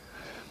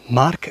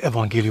Márk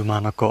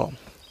evangéliumának a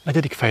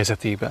 4.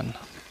 fejezetében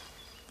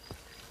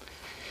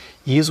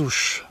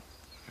Jézus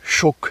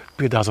sok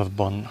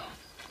példázatban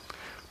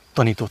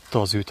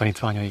tanította az ő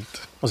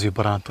tanítványait, az ő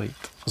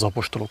barátait, az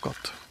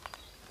apostolokat.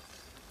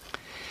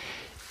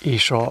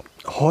 És a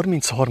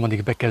 33.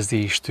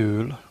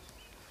 bekezdéstől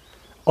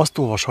azt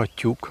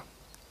olvashatjuk,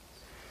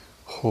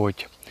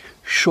 hogy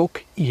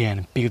sok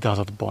ilyen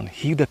példázatban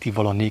hirdeti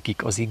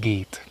valanékik az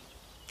igét,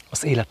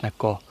 az életnek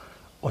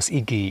az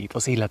igét,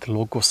 az élet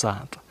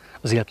logoszát,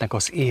 az életnek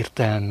az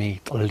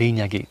értelmét, a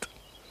lényegét.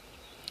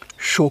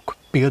 Sok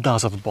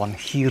példázatban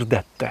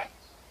hirdette.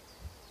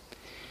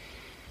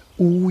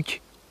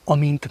 Úgy,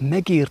 amint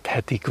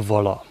megérthetik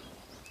vala.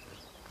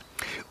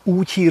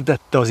 Úgy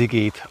hirdette az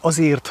igét,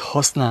 azért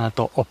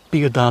használta a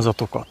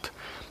példázatokat,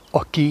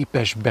 a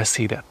képes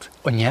beszédet,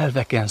 a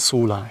nyelveken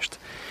szólást.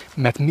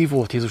 Mert mi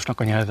volt Jézusnak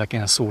a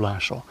nyelveken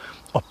szólása?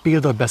 A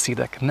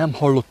példabeszédek. Nem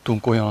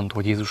hallottunk olyant,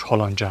 hogy Jézus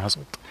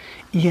halandzsázott.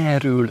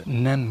 Ilyenről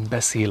nem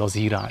beszél az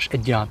írás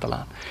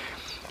egyáltalán.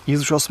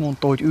 Jézus azt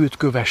mondta, hogy őt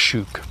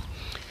kövessük,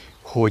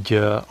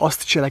 hogy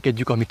azt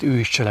cselekedjük, amit ő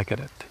is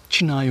cselekedett.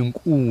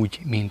 Csináljunk úgy,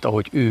 mint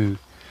ahogy ő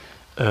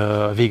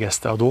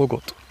végezte a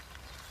dolgot.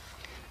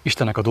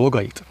 Istennek a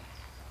dolgait.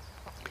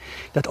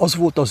 Tehát az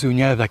volt az ő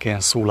nyelveken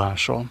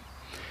szólása,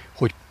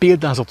 hogy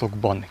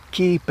példázatokban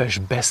képes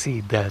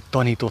beszéddel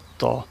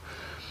tanította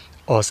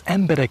az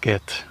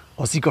embereket,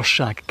 az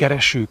igazság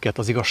keresőket,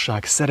 az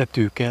igazság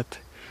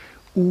szeretőket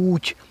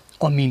úgy,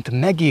 amint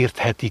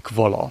megérthetik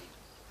vala.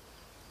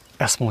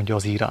 Ezt mondja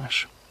az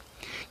írás.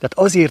 Tehát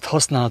azért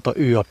használta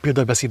ő a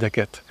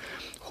példabeszédeket,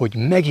 hogy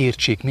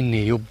megértsék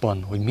minél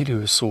jobban, hogy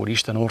miről szól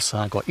Isten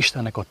országa,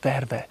 Istennek a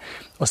terve,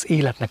 az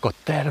életnek a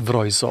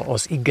tervrajza,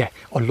 az ige,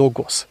 a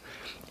logosz.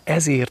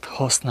 Ezért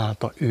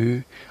használta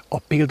ő a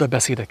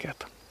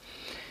példabeszédeket.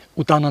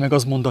 Utána meg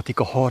az mondatik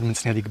a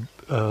 34.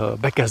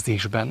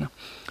 bekezdésben,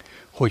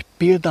 hogy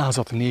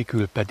példázat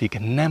nélkül pedig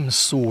nem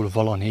szól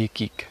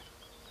valanékik.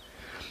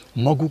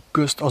 Maguk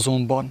közt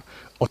azonban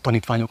a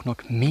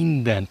tanítványoknak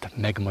mindent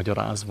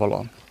megmagyaráz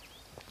vala.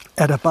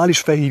 Erre Pál is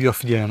felhívja a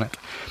figyelmet,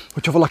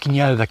 hogyha valaki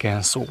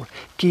nyelveken szól,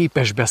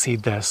 képes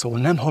beszéddel szól,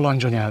 nem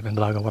halandzsa nyelven,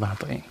 drága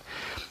barátaim,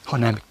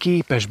 hanem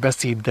képes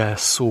beszéddel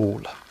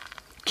szól.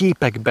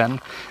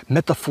 Képekben,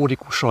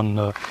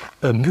 metaforikusan,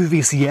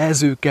 művészi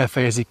jelzőkkel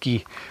fejezi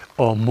ki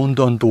a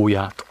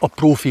mondandóját, a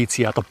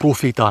proféciát, a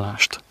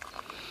profétálást,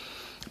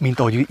 mint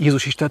ahogy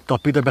Jézus is tette a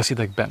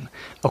példabeszédekben,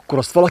 akkor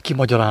azt valaki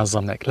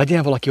magyarázza meg.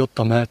 Legyen valaki ott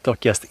a mellette,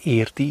 aki ezt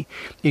érti,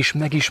 és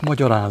meg is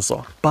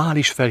magyarázza. Pál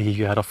is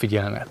felhívja erre a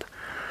figyelmet.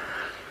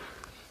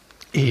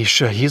 És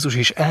Jézus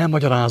is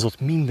elmagyarázott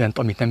mindent,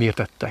 amit nem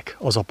értettek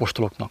az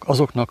apostoloknak,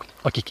 azoknak,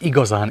 akik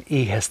igazán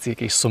éhezték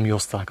és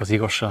szomjazták az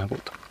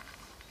igazságot.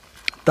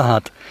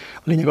 Tehát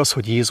a lényeg az,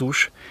 hogy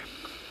Jézus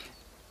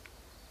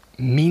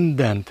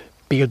mindent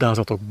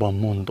példázatokban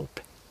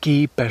mondott,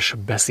 képes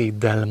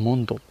beszéddel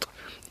mondott,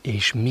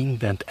 és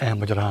mindent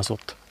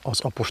elmagyarázott az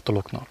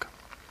apostoloknak.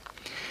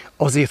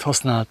 Azért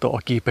használta a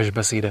képes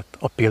beszédet,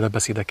 a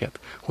példabeszédeket,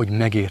 hogy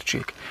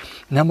megértsék.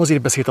 Nem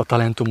azért beszélt a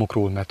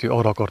talentumokról, mert ő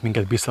arra akart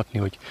minket biztatni,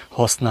 hogy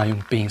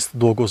használjunk pénzt,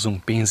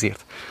 dolgozzunk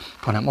pénzért,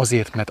 hanem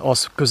azért, mert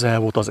az közel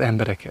volt az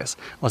emberekhez,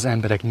 az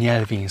emberek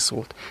nyelvén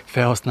szólt.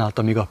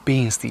 Felhasználta még a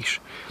pénzt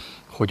is,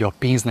 hogy a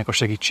pénznek a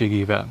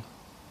segítségével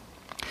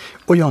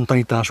olyan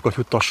tanításokat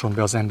juttasson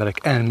be az emberek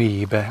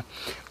elméjébe,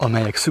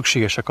 amelyek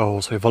szükségesek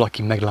ahhoz, hogy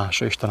valaki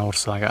meglássa Isten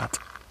országát.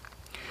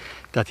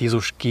 Tehát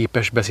Jézus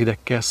képes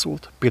beszédekkel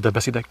szólt,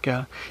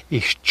 példabeszédekkel,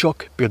 és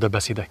csak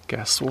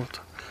példabeszédekkel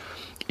szólt.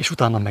 És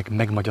utána meg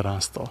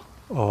megmagyarázta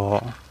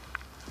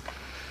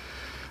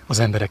az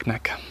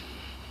embereknek.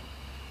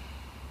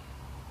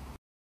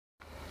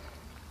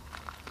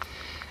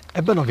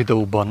 Ebben a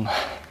videóban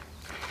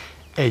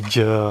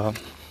egy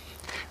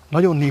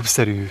nagyon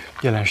népszerű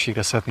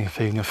jelenségre szeretném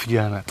felhívni a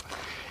figyelmet,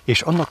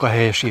 és annak a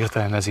helyes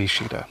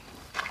értelmezésére.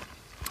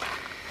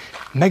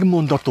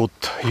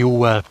 Megmondatott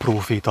Jóel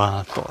próféta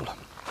által,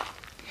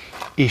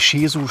 és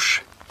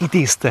Jézus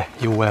idézte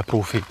Jóel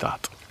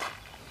prófétát.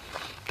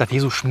 Tehát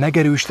Jézus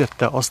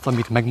megerősítette azt,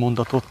 amit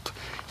megmondatott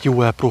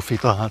Jóel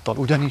próféta által,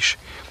 ugyanis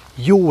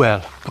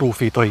Jóel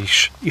próféta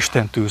is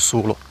Istentől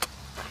szólott.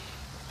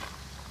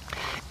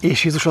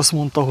 És Jézus azt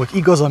mondta, hogy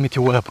igaz, amit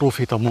Jóel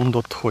próféta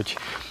mondott, hogy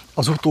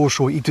az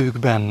utolsó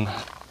időkben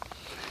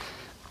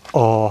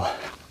a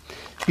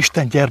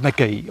Isten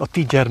gyermekei, a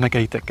ti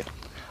gyermekeitek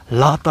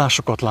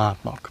látásokat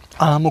látnak,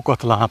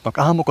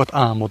 álmokat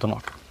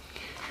álmodnak.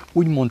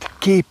 Úgymond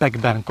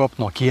képekben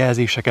kapnak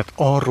jelzéseket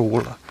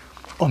arról,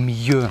 ami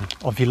jön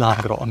a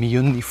világra, ami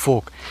jönni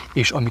fog,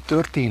 és ami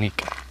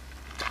történik.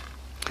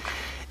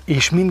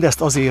 És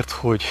mindezt azért,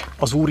 hogy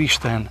az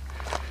Úristen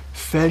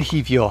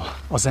felhívja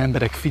az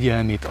emberek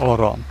figyelmét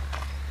arra,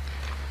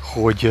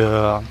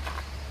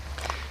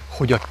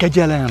 hogy a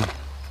kegyelem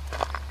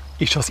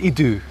és az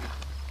idő,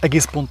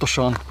 egész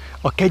pontosan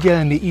a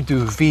kegyelmi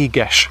idő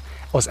véges,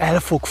 az el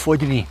fog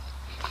fogyni.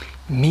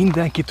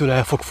 Mindenkitől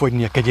el fog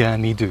fogyni a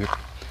kegyelmi idő.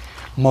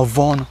 Ma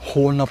van,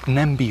 holnap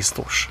nem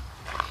biztos.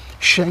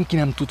 Senki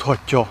nem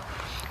tudhatja,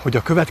 hogy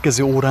a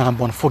következő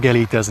órában fog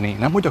elétezni.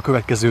 Nem, hogy a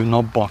következő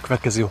napban, a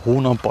következő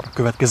hónapban, a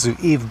következő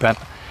évben,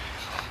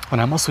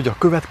 hanem az, hogy a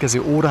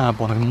következő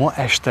órában, hogy ma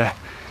este,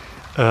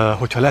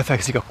 hogyha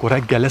lefekszik, akkor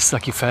reggel lesz,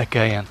 aki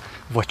felkeljen,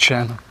 vagy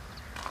sem.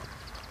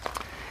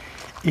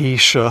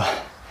 És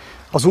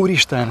az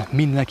Úristen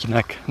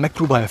mindenkinek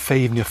megpróbálja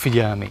felhívni a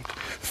figyelmét,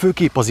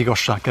 főképp az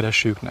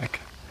igazságkeresőknek,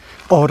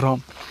 arra,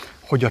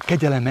 hogy a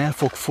kegyelem el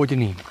fog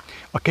fogyni.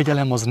 A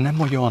kegyelem az nem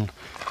olyan,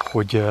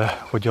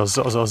 hogy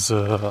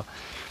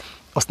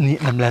azt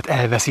nem lehet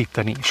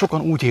elveszíteni.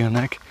 Sokan úgy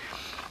élnek,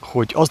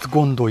 hogy azt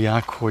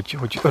gondolják,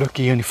 hogy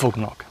örökké élni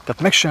fognak.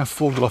 Tehát meg sem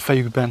fordul a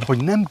fejükben,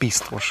 hogy nem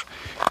biztos,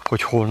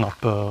 hogy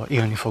holnap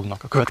élni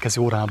fognak, a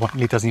következő órában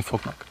létezni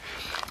fognak.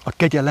 A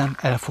kegyelem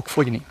el fog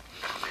fogyni.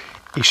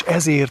 És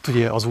ezért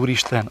ugye az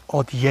Úristen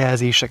ad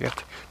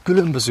jelzéseket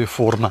különböző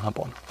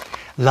formában,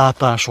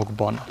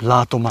 látásokban,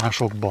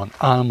 látomásokban,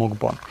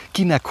 álmokban,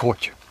 kinek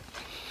hogy.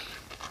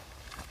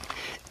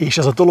 És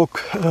ez a dolog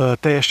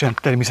teljesen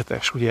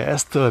természetes, ugye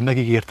ezt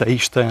megígérte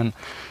Isten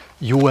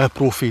Jóel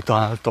próféta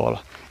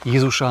által,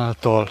 Jézus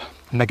által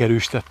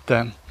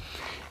megerősítette,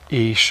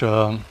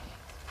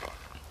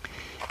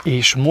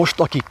 és most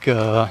akik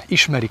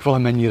ismerik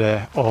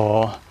valamennyire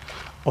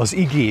az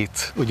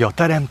igét, ugye a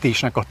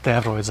teremtésnek a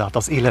tervrajzát,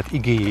 az élet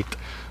igéjét,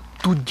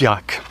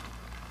 tudják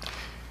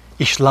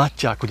és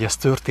látják, hogy ez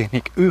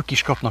történik, ők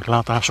is kapnak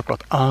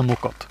látásokat,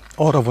 álmokat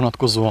arra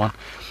vonatkozóan,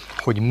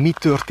 hogy mi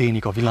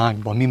történik a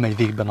világban, mi megy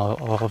végben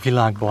a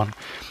világban,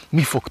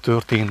 mi fog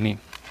történni.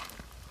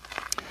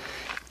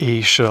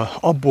 És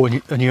abból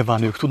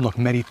nyilván ők tudnak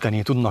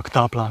meríteni, tudnak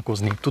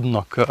táplálkozni,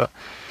 tudnak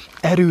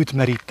erőt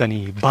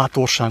meríteni,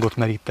 bátorságot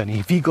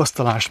meríteni,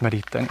 vigasztalást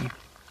meríteni.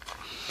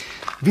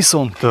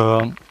 Viszont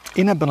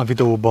én ebben a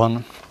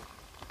videóban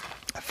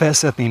fel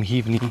szeretném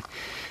hívni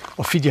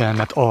a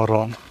figyelmet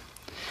arra,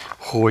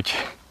 hogy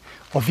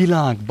a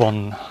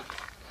világban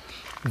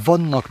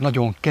vannak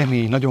nagyon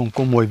kemény, nagyon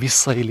komoly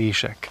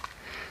visszaélések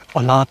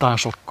a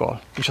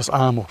látásokkal és az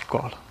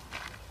álmokkal.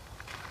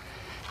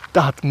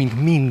 Tehát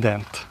mint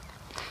mindent,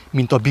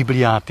 mint a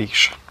Bibliát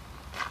is,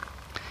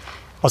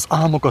 az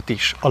álmokat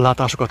is, a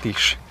látásokat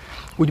is,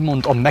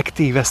 úgymond a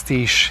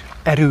megtévesztés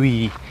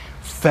erői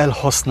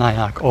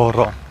felhasználják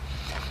arra,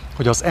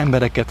 hogy az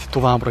embereket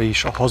továbbra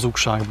is a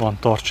hazugságban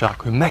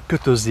tartsák, hogy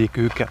megkötözzék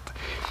őket,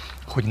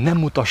 hogy nem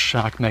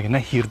mutassák meg, ne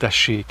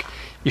hirdessék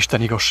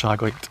Isten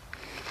igazságait.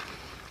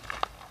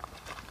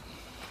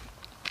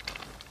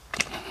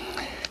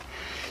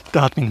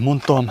 Tehát, mint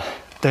mondtam,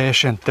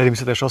 teljesen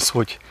természetes az,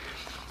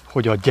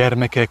 hogy a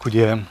gyermekek,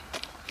 ugye,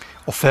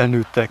 a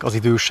felnőttek, az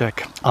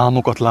idősek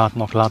álmokat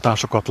látnak,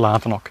 látásokat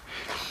látnak,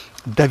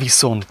 de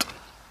viszont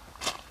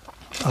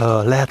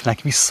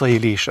lehetnek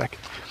visszaélések.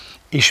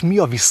 És mi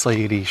a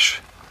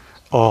visszaélés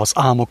az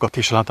álmokat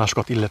és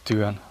látásokat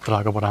illetően,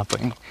 drága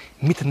barátaim?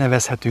 Mit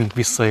nevezhetünk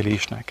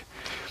visszaélésnek?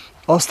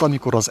 Azt,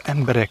 amikor az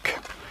emberek,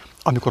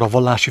 amikor a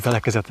vallási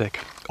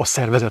felekezetek, a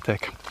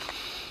szervezetek,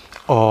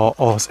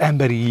 az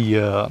emberi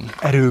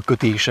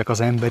erőkötések,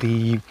 az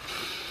emberi,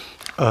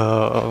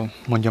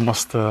 mondjam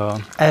azt,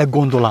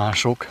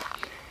 elgondolások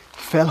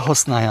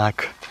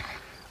felhasználják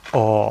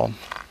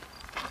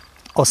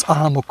az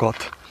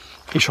álmokat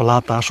és a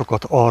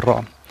látásokat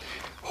arra,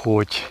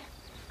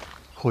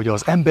 hogy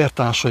az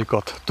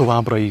embertársaikat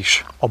továbbra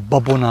is a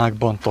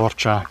babonákban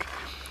tartsák,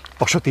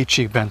 a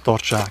sötétségben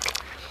tartsák,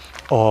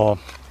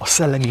 a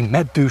szellemi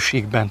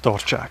meddőségben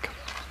tartsák.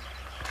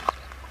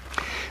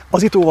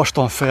 Azért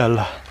olvastam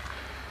fel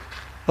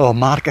a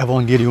Márk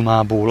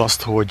evangéliumából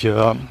azt, hogy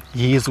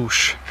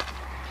Jézus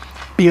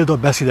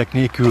példabeszédek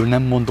nélkül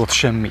nem mondott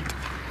semmit.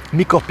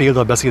 Mik a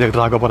példabeszédek,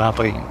 drága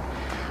barátaim?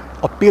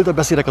 A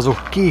példabeszédek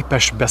azok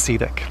képes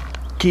beszédek.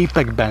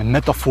 Képekben,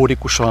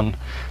 metaforikusan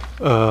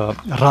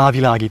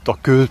rávilágít a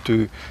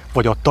költő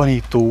vagy a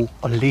tanító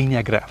a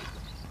lényegre.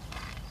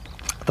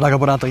 Drága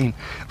barátaim,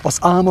 az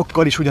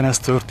álmokkal is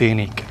ugyanezt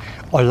történik,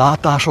 a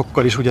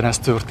látásokkal is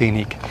ugyanezt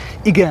történik.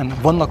 Igen,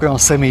 vannak olyan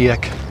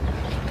személyek,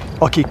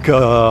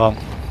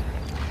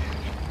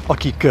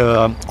 akik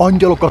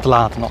angyalokat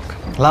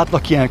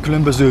látnak ilyen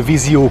különböző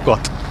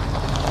víziókat.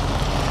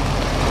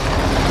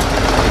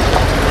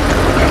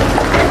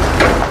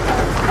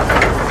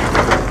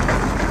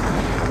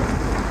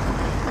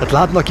 Tehát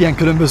látnak ilyen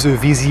különböző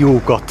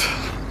víziókat,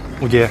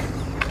 ugye,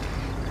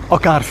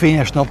 akár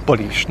fényes nappal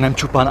is, nem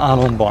csupán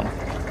álomban.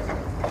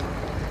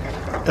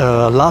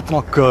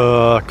 Látnak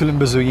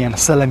különböző ilyen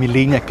szellemi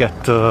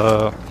lényeket,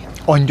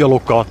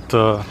 angyalokat,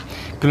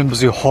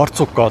 különböző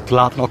harcokat,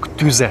 látnak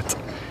tüzet,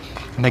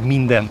 meg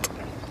mindent.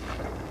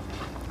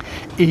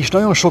 És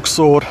nagyon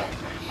sokszor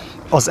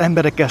az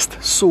emberek ezt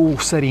szó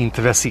szerint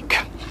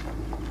veszik.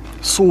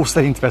 Szó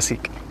szerint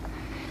veszik.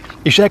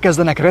 És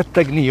elkezdenek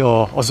rettegni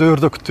az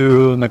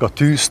ördögtől, meg a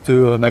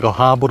tűztől, meg a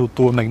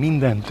háborútól, meg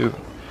mindentől.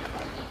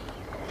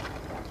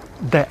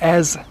 De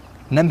ez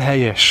nem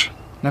helyes,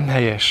 nem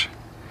helyes.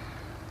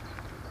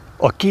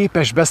 A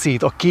képes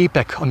beszéd, a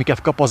képek,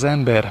 amiket kap az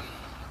ember,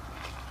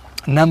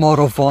 nem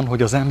arra van,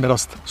 hogy az ember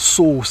azt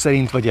szó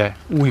szerint vegye,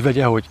 úgy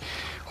vegye,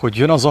 hogy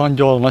jön az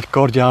angyal, nagy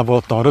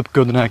kardjával,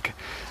 röpködnek,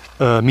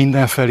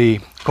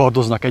 mindenfelé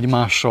kardoznak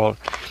egymással,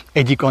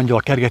 egyik angyal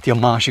kergeti a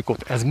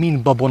másikot. Ez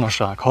mind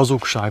babonaság,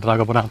 hazugság,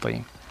 drága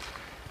barátaim.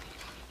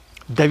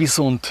 De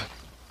viszont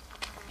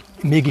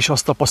mégis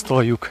azt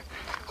tapasztaljuk,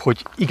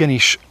 hogy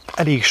igenis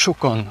elég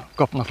sokan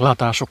kapnak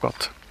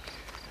látásokat,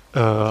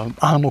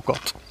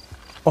 álmokat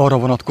arra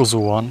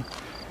vonatkozóan,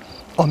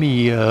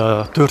 ami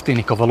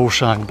történik a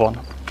valóságban.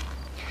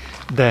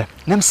 De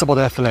nem szabad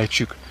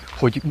elfelejtsük,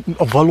 hogy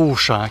a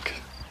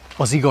valóság,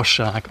 az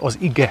igazság, az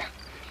ige,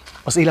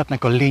 az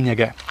életnek a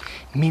lényege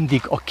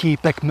mindig a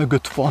képek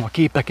mögött van, a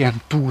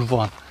képeken túl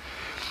van.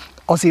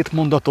 Azért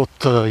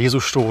mondatott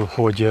Jézusról,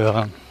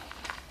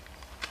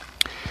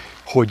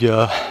 hogy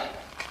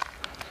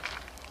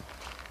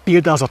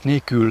példázat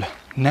nélkül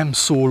nem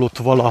szólott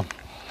vala,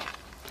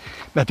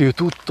 mert ő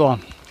tudta,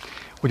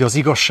 hogy az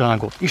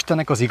igazságot,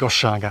 Istennek az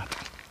igazságát,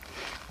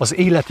 az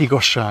élet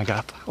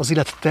igazságát, az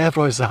élet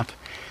tervrajzát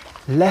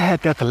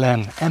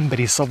lehetetlen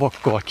emberi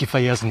szavakkal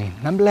kifejezni,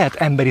 nem lehet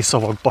emberi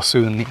szavakba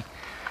szőni.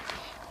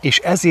 És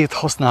ezért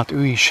használt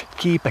ő is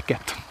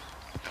képeket.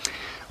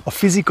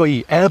 A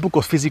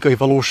elbukott fizikai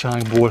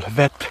valóságból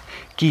vett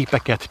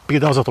képeket,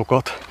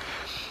 példázatokat,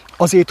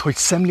 azért, hogy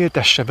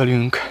szemléltesse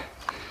velünk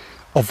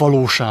a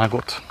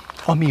valóságot,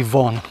 ami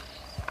van,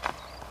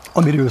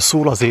 amiről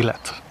szól az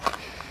élet.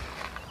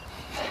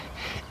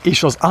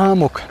 És az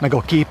álmok, meg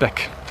a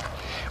képek,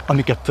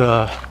 amiket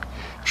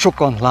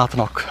sokan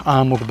látnak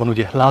álmokban,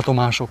 ugye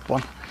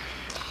látomásokban,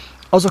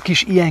 azok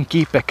is ilyen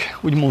képek,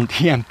 úgymond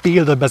ilyen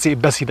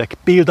példabeszédek,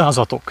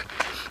 példázatok,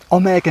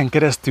 amelyeken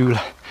keresztül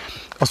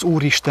az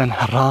Úristen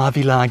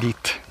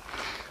rávilágít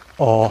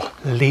a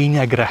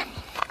lényegre,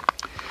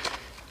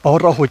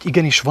 arra, hogy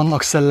igenis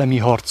vannak szellemi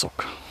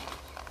harcok.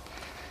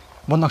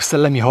 Vannak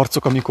szellemi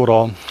harcok, amikor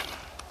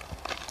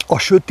a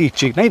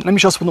sötétség, nem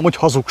is azt mondom,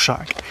 hogy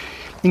hazugság,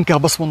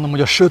 inkább azt mondom,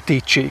 hogy a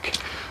sötétség,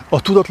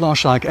 a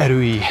tudatlanság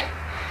erői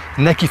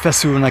neki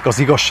feszülnek az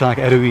igazság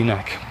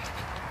erőinek.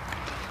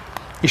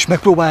 És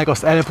megpróbálják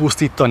azt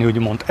elpusztítani,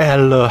 úgymond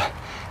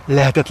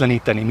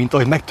lehetetleníteni, mint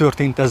ahogy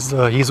megtörtént ez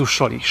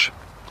Jézussal is.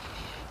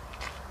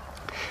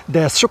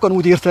 De ezt sokan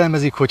úgy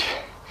értelmezik,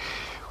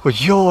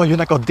 hogy jaj,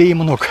 jönnek a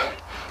démonok,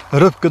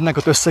 röpködnek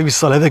ott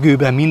össze-vissza a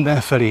levegőben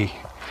mindenfelé.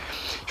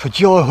 És hogy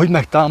jaj, hogy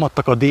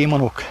megtámadtak a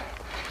démonok.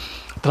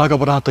 Drága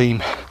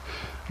barátaim,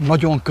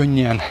 nagyon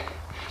könnyen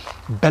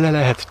bele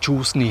lehet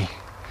csúszni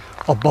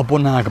a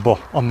babonákba,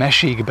 a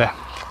mesékbe.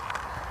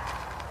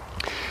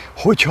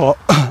 Hogyha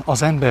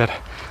az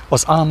ember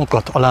az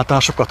álmokat, a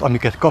látásokat,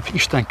 amiket kap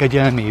Isten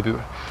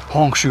kegyelméből,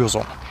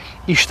 hangsúlyozom,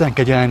 Isten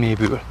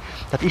kegyelméből,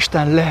 tehát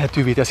Isten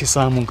lehetővé teszi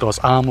számunkra az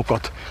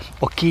álmokat,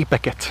 a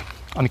képeket,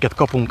 amiket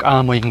kapunk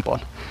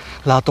álmainkban,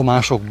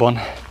 látomásokban,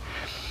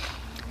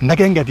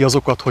 megengedi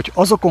azokat, hogy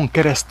azokon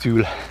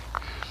keresztül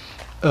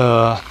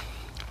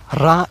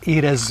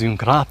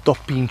ráérezzünk,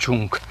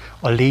 rátapintsunk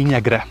a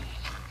lényegre.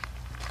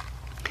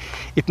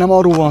 Itt nem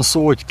arról van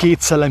szó, hogy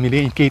két szellemi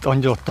lény, két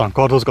angyalottan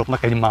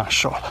kardozgatnak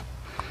egymással,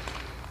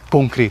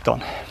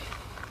 konkrétan,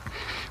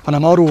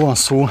 hanem arról van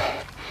szó,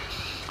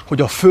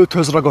 hogy a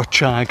földhöz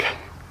ragadtság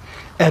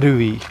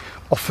erői,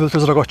 a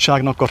földhöz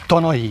ragadtságnak a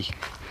tanai,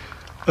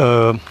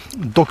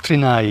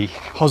 doktrinái,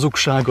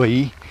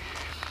 hazugságai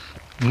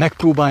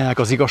megpróbálják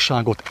az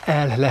igazságot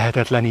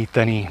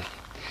ellehetetleníteni.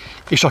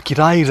 És aki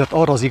ráérzett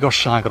arra az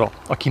igazságra,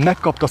 aki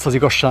megkapta azt az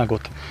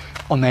igazságot,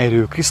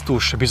 amelyről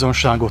Krisztus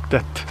bizonyságot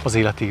tett az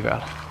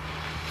életével,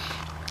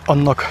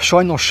 annak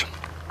sajnos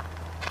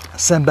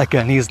szembe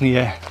kell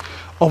néznie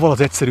avval az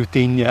egyszerű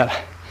ténnyel,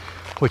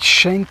 hogy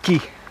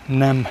senki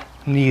nem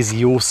nézi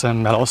jó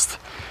szemmel azt,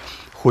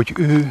 hogy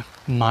ő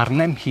már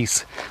nem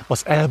hisz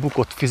az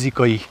elbukott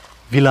fizikai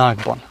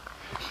világban.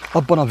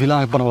 Abban a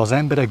világban, ahol az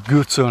emberek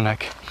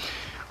gürcölnek,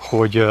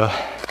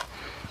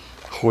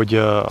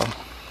 hogy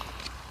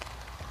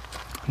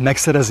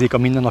megszerezzék a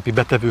mindennapi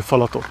betevő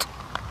falatot.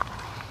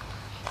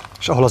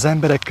 És ahol az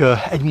emberek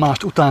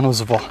egymást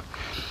utánozva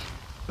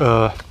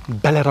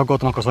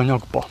beleragadnak az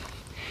anyagba,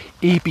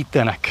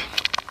 építenek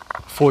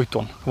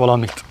folyton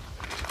valamit.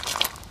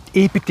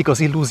 Építik az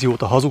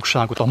illúziót, a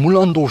hazugságot, a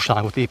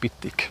mulandóságot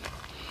építik.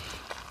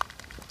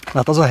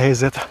 Hát az a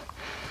helyzet,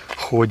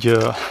 hogy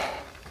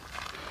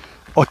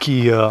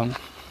aki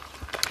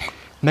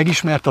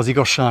megismerte az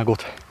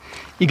igazságot,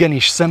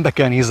 igenis szembe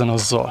kell nézzen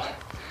azzal,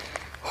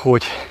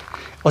 hogy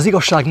az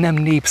igazság nem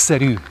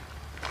népszerű,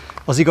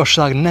 az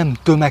igazság nem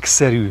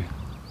tömegszerű.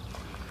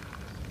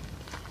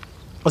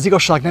 Az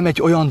igazság nem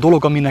egy olyan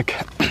dolog,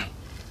 aminek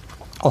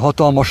a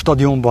hatalmas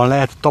stadionban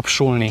lehet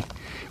tapsolni,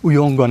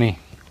 ujjongani.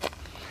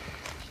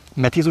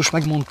 Mert Jézus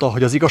megmondta,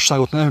 hogy az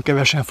igazságot nagyon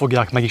kevesen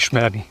fogják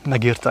megismerni,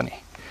 megérteni.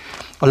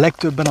 A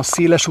legtöbben a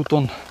széles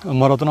úton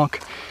maradnak,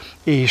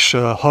 és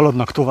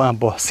haladnak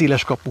tovább a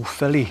széles kapu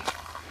felé,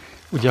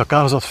 ugye a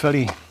kárhozat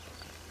felé.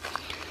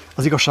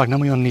 Az igazság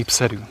nem olyan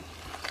népszerű.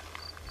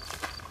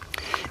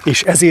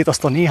 És ezért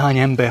azt a néhány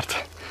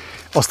embert,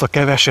 azt a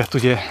keveset,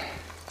 ugye,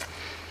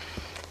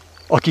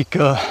 akik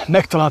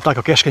megtalálták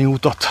a keskeny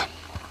útat,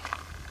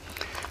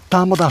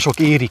 támadások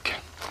érik,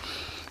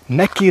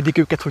 Megkérdik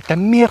őket, hogy te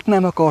miért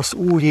nem akarsz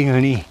úgy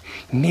élni?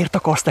 Miért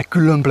akarsz te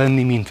különb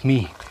lenni, mint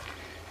mi?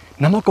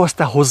 Nem akarsz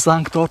te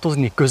hozzánk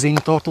tartozni,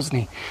 közénk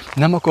tartozni?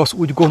 Nem akarsz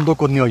úgy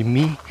gondolkodni, hogy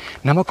mi?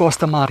 Nem akarsz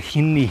te már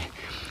hinni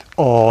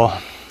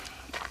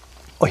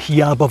a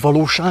hiába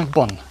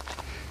valóságban?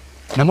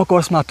 Nem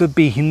akarsz már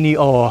többé hinni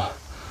a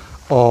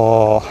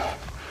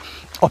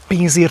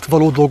pénzért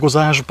való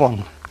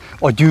dolgozásban,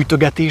 a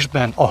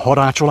gyűjtögetésben, a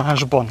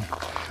harácsolásban,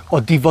 a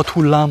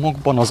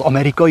divathullámokban, az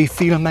amerikai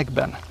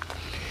filmekben?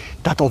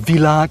 Tehát a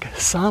világ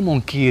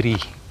számon kéri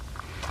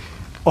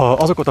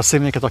azokat a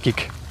személyeket,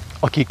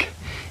 akik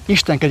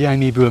Isten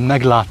kegyelméből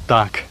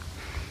meglátták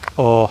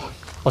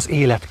az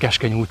élet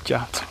keskeny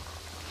útját.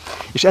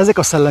 És ezek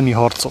a szellemi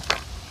harcok.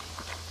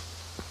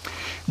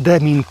 De,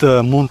 mint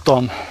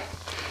mondtam,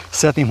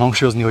 szeretném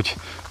hangsúlyozni, hogy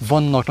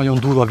vannak nagyon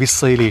durva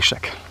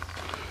visszaélések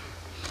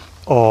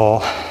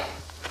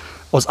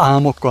az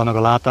álmokkal, meg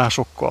a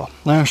látásokkal.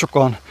 Nagyon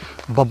sokan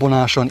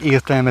babonásan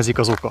értelmezik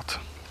azokat.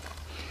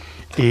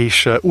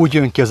 És úgy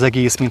jön ki az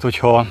egész,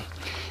 minthogyha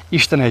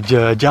Isten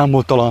egy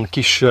gyámoltalan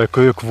kis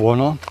kölyök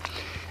volna,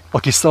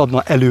 aki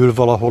szaladna elől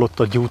valahol ott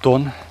a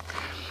gyúton,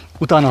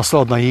 utána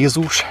szaladna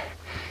Jézus,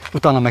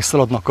 utána meg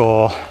szaladnak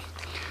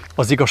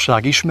az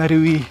igazság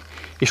ismerői,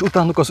 és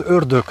utánuk az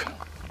ördög,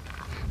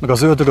 meg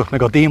az ördögök,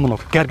 meg a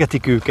démonok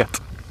kergetik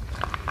őket.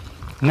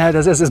 Ne,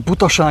 ez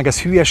butaság,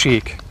 ez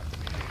hülyeség.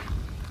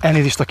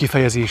 Elnézést a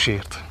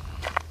kifejezésért.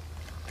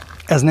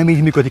 Ez nem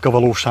így működik a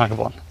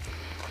valóságban.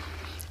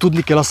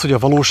 Tudni kell azt, hogy a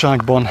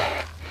valóságban,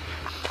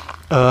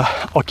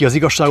 aki az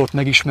igazságot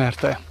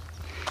megismerte,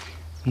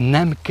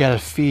 nem kell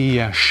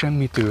féljen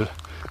semmitől.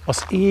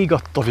 Az ég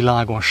adta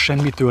világon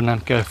semmitől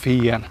nem kell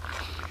féljen.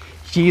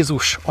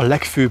 Jézus a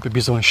legfőbb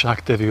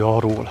bizonyságtevő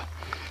arról,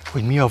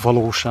 hogy mi a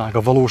valóság.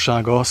 A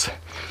valóság az,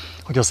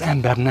 hogy az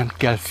ember nem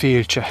kell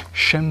féltse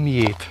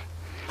semmiét.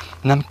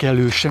 Nem kell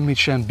ő semmit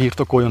sem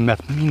birtokoljon,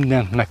 mert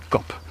mindent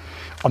megkap,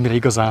 amire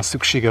igazán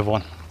szüksége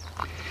van.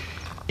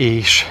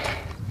 És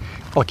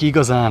aki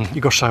igazán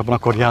igazságban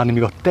akar járni,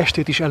 még a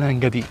testét is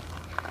elengedi.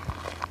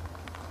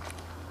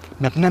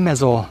 Mert nem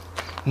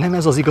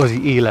ez az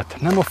igazi élet,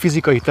 nem a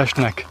fizikai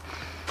testnek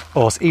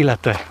az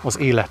élete az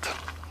élet.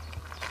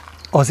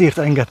 Azért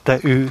engedte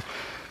ő,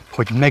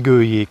 hogy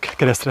megöljék,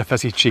 keresztre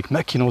feszítsék,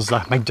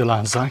 megkínozzák,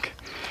 meggyalázzák,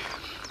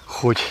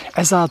 hogy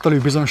ezáltal ő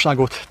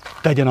bizonyságot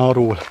tegyen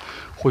arról,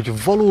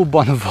 hogy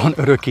valóban van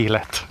örök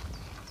élet.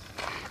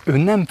 Ő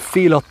nem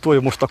fél attól,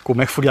 hogy most akkor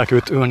meg fogják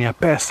őt ölnie.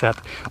 Persze,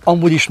 hát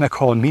amúgy is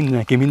meghal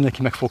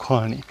mindenki meg fog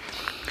halni.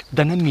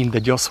 De nem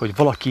mindegy az, hogy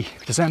hogy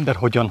az ember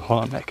hogyan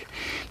hal meg.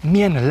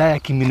 Milyen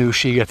lelki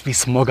minőséget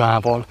visz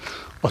magával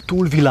a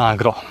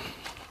túlvilágra.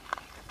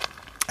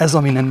 Ez,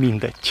 ami nem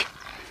mindegy.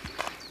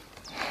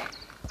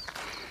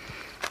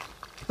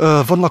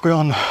 Vannak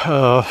olyan,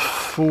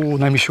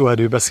 nem is jó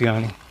erről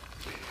beszélni.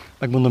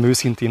 Megmondom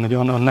őszintén, hogy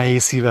olyan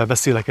nehéz szívvel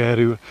beszélek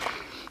erről.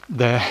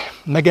 De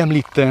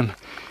megemlítem,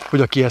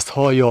 hogy aki ezt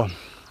hallja,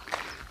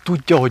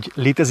 tudja, hogy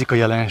létezik a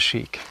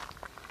jelenség.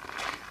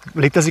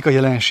 Létezik a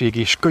jelenség,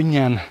 és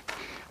könnyen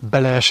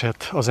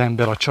beleesett az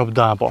ember a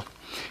csapdába.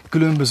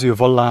 Különböző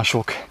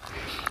vallások,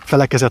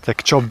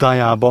 felekezetek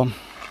csapdájába.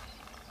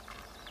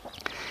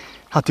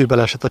 Hát ő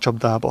beleesett a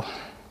csapdába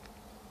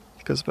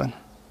közben.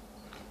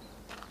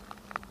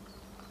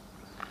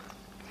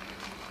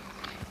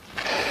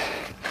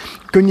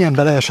 Könnyen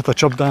beleesett a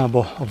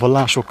csapdába, a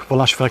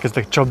vallási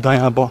felekezetek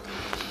csapdájába,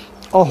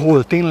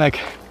 ahol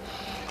tényleg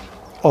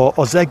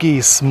az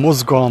egész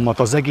mozgalmat,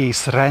 az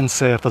egész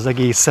rendszert, az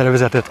egész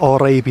szervezetet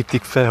arra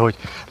építik fel, hogy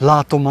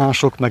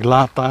látomások, meg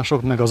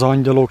látások, meg az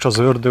angyalok, és az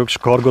ördög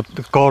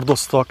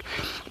kardoztak,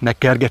 meg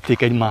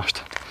kergették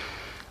egymást.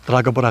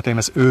 Drága barátaim,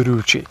 ez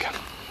őrültség.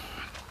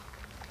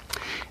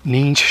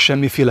 Nincs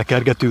semmiféle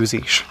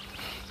kergetőzés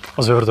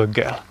az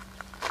ördöggel.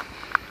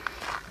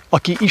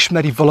 Aki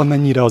ismeri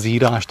valamennyire az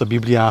írást, a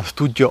Bibliát,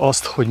 tudja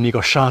azt, hogy még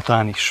a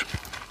sátán is,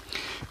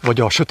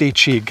 vagy a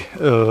sötétség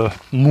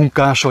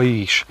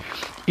munkásai is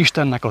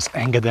Istennek az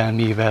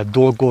engedelmével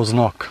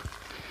dolgoznak.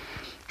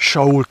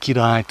 Saul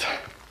királyt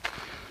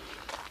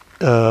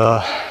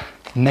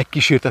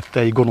megkísértette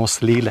egy gonosz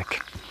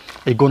lélek,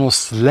 egy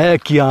gonosz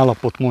lelki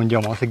állapot,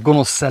 mondjam azt, egy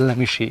gonosz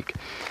szellemiség.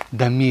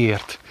 De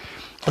miért?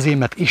 Azért,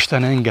 mert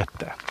Isten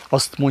engedte.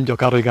 Azt mondja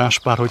Károly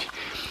Gáspár, hogy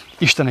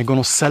Isten egy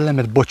gonosz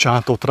szellemet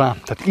bocsátott rá.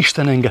 Tehát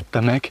Isten engedte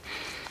meg,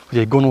 hogy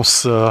egy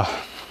gonosz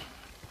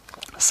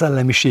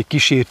szellemiség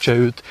kísértse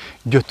őt,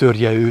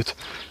 gyötörje őt,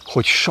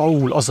 hogy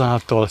Saul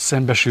azáltal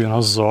szembesüljön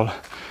azzal,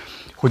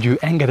 hogy ő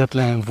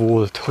engedetlen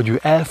volt, hogy ő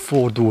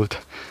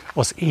elfordult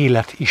az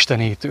élet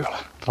Istenétől.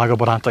 Drága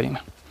barátaim,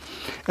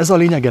 ez a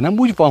lényege. Nem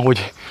úgy van,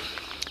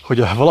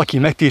 hogy valaki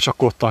megtécs,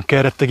 akkor ottan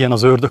kell rettegjen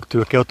az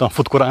ördögtől, kell ottan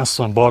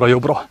futkorásszon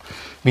balra-jobbra,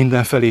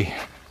 mindenfelé.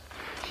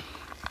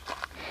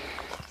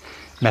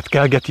 Mert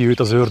kelgeti őt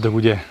az ördög,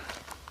 ugye,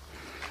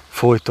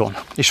 folyton.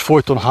 És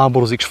folyton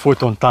háborúzik, és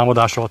folyton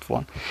támadás alatt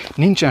van.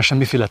 Nincsen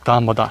semmiféle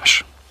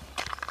támadás.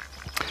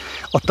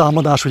 A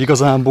támadás úgy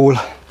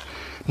igazából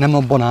nem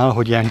abban áll,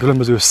 hogy ilyen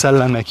különböző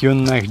szellemek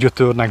jönnek,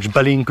 gyötörnek, és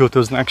belénk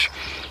költöznek, és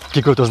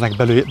kiköltöznek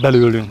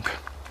belőlünk.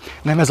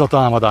 Nem ez a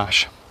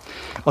támadás.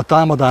 A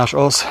támadás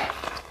az,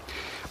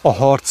 a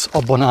harc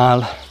abban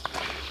áll,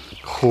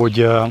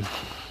 hogy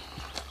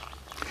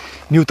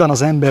miután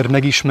az ember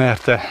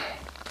megismerte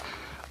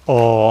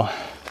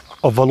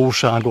a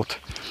valóságot,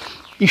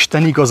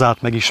 Isten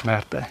igazát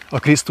megismerte, a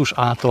Krisztus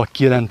által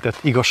kijelentett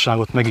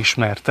igazságot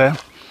megismerte,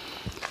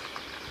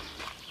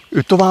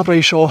 ő továbbra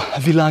is a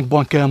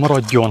világban kell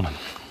maradjon.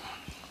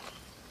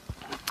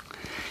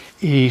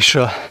 És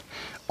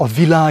a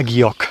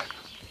világiak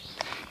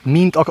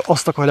mind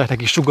azt akarják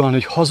neki sugallni,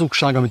 hogy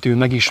hazugság, amit ő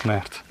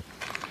megismert.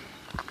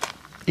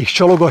 És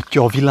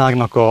csalogatja a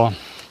világnak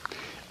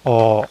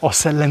a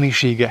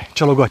szellemisége,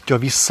 csalogatja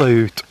vissza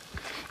őt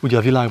ugye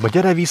a világba.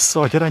 Gyere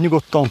vissza, gyere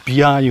nyugodtan,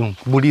 piáljunk,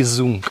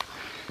 bulizzunk.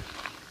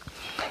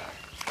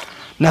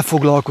 Ne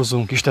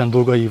foglalkozzunk Isten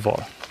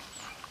dolgaival.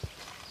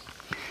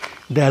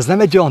 De ez nem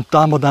egy olyan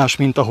támadás,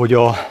 mint ahogy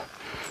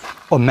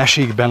a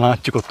mesékben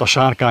látjuk ott a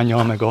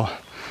sárkánnyal, meg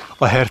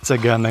a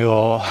herceggel, meg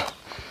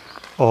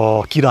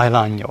a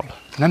királylánnyal.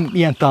 Nem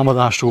ilyen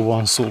támadásról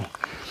van szó,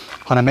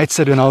 hanem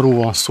egyszerűen arról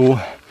van szó,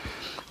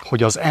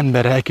 hogy az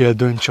ember el kell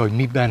döntse, hogy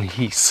miben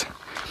hisz.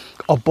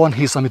 Abban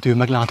hisz, amit ő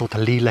meglátott a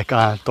lélek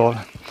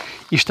által,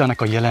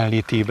 Istennek a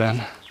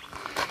jelenlétében,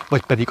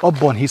 vagy pedig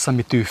abban hisz,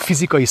 amit ő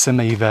fizikai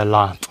szemeivel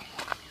lát.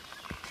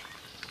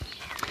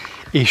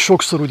 És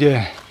sokszor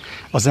ugye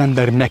az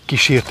ember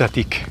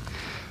megkísértetik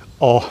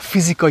a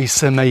fizikai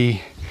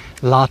szemei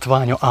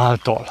látványa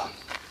által.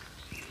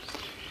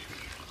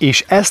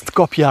 És ezt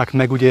kapják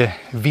meg ugye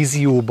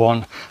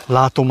vízióban,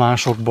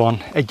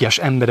 látomásokban egyes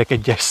emberek,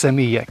 egyes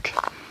személyek.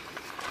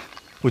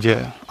 Ugye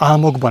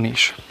álmokban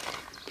is,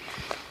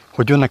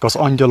 hogy jönnek az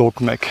angyalok,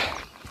 meg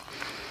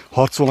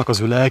harcolnak az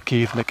ő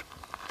lelkét, meg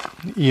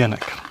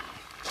ilyenek.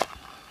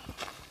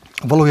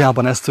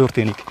 Valójában ez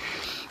történik.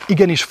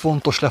 Igenis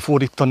fontos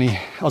lefordítani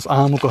az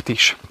álmokat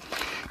is,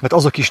 mert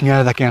azok is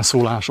nyelveken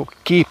szólások,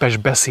 képes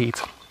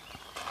beszéd.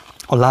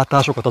 A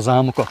látásokat, az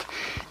álmokat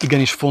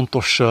igenis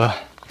fontos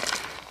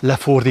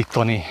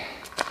lefordítani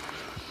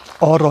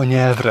arra a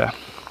nyelvre,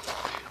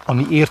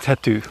 ami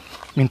érthető,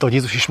 mint ahogy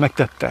Jézus is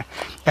megtette.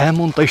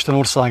 Elmondta Isten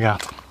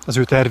országát, az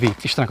ő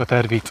tervét, Istennek a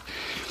tervét,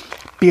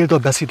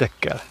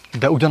 példabeszédekkel,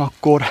 de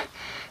ugyanakkor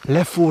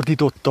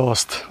lefordította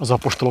azt az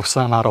apostolok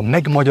számára,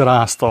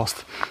 megmagyarázta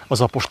azt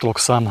az apostolok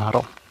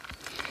számára.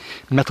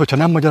 Mert hogyha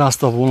nem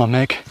magyarázta volna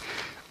meg,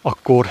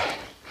 akkor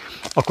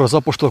az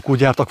apostolok úgy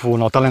jártak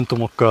volna a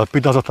talentumok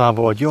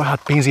példázatával, hogy ja,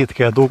 hát pénzét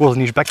kell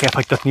dolgozni, és be kell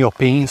fektetni a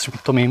pénzt,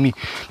 mit tudom én mi.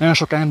 Nagyon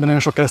sok ember, nagyon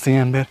sok keresztény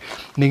ember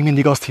még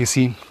mindig azt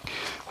hiszi,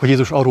 hogy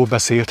Jézus arról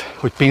beszélt,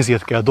 hogy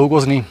pénzét kell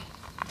dolgozni,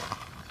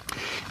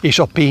 és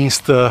a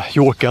pénzt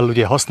jól kell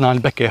ugye használni,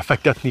 be kell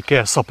fektetni,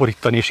 kell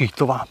szaporítani, és így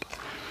tovább.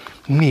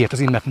 Miért?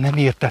 Azért, mert nem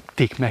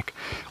értették meg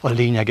a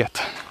lényeget.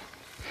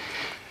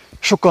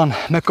 Sokan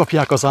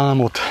megkapják az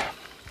álmot,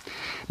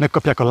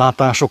 megkapják a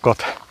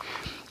látásokat,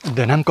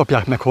 de nem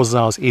kapják meg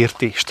hozzá az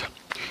értést.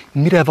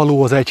 Mire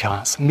való az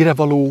egyház? Mire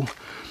való,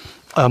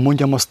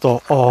 mondjam azt,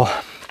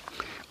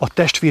 a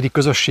testvéri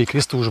közösség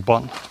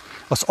Krisztusban?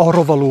 Az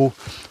arra való,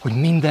 hogy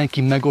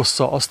mindenki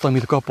megossza azt,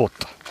 amit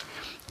kapott.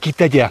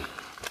 Kitegye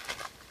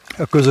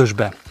a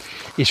közösbe,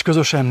 és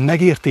közösen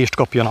megértést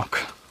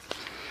kapjanak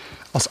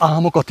az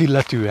álmokat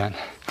illetően,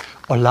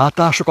 a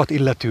látásokat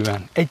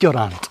illetően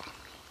egyaránt.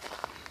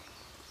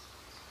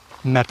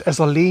 Mert ez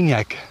a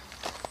lényeg,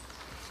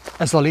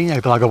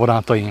 drága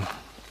barátaim,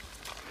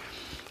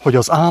 hogy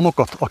az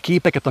álmokat, a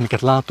képeket,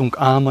 amiket látunk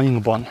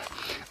álmainkban,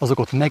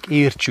 azokat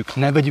megértsük,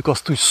 ne vegyük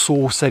azt úgy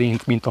szó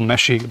szerint, mint a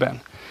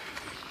mesékben,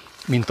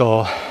 mint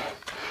a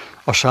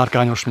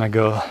sárkányos, meg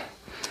a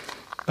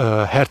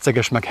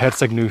herceges, meg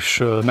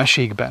hercegnős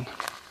mesékben.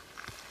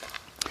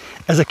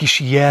 Ezek is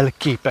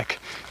jelképek,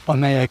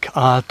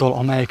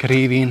 amelyek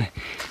révén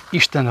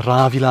Isten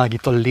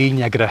rávilágít a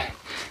lényegre,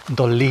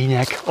 de a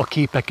lényeg a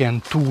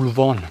képeken túl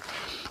van.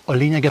 A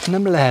lényeget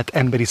nem lehet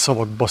emberi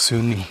szavakba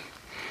szőni,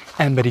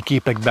 emberi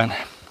képekben.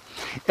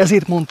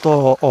 Ezért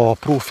mondta a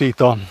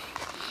próféta,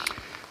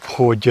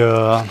 hogy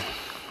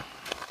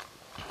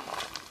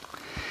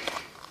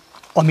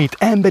amit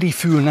emberi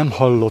fül nem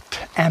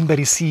hallott,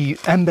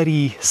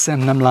 emberi szem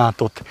nem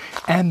látott,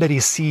 emberi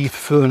szív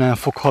föl nem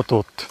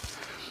foghatott,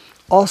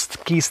 azt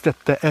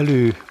készítette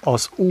elő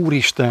az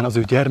Úristen az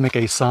ő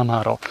gyermekei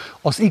számára,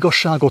 az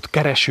igazságot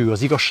kereső,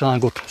 az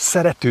igazságot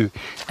szerető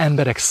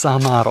emberek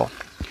számára.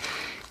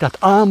 Tehát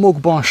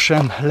álmokban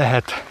sem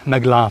lehet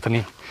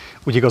meglátni,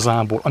 úgy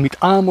igazából. Amit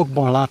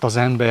álmokban lát az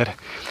ember,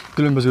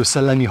 különböző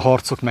szellemi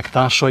harcok meg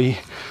társai,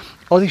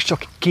 az is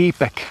csak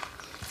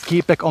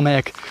képek,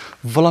 amelyek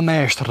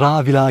valamelyest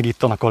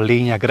rávilágítanak a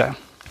lényegre.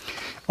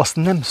 Azt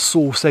nem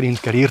szó szerint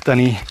kell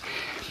érteni,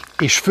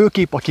 és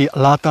főképp, aki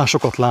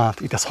látásokat lát,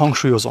 itt ezt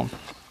hangsúlyozom.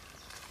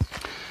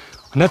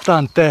 Ha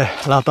netán te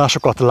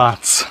látásokat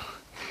látsz,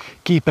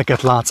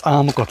 képeket látsz,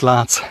 álmokat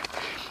látsz,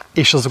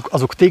 és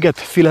azok téged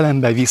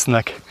félelembe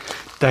visznek,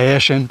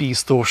 teljesen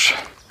biztos,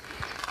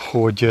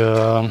 hogy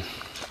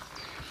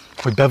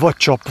be vagy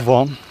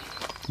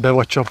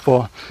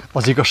csapva,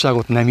 az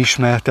igazságot nem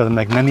ismerted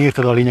meg, nem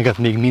érted a lényeget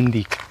még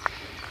mindig,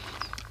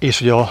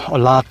 és ugye a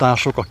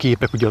látások, a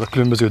képek, ugye a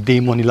különböző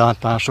démoni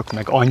látások,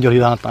 meg angyali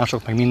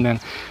látások, meg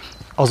minden,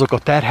 azok a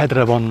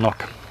terhedre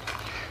vannak,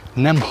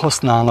 nem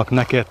használnak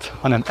neked,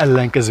 hanem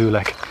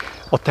ellenkezőleg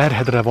a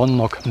terhedre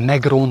vannak,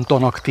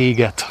 megrontanak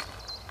téged.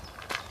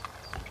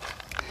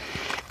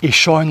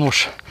 És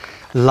sajnos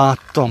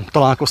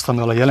találkoztam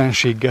el a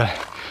jelenséggel,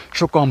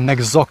 sokan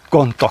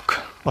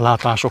megzakkantak a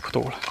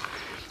látásoktól,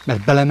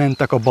 mert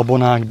belementek a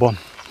babonákba,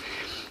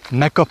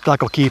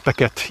 megkapták a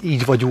képeket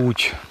így vagy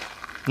úgy,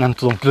 nem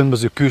tudom,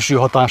 különböző külső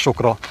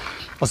hatásokra,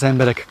 az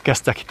emberek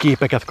kezdtek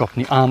képeket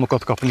kapni,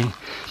 álmokat kapni,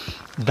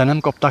 de nem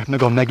kapták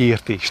meg a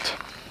megértést,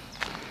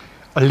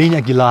 a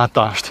lényegi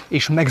látást,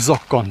 és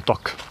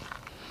megzakkantak.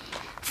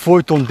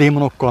 Folyton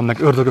démonokkal, meg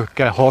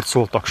ördögökkel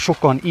harcoltak,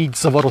 sokan így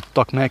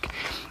zavarodtak meg,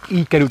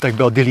 így kerültek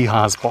be a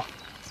diliházba.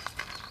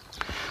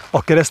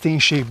 A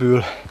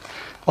kereszténységből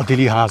a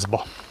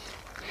diliházba.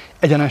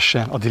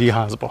 Egyenesen a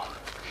diliházba.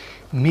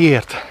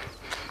 Miért?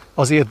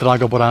 Azért,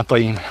 drága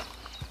barátaim,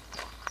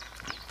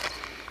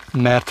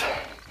 mert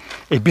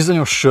egy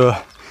bizonyos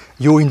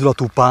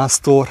jóindulatú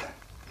pásztor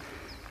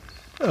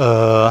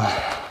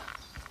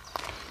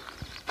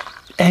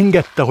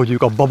engedte, hogy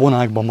ők a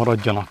babonákban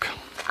maradjanak.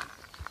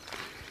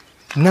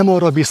 Nem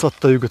arra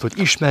bíztatta őket, hogy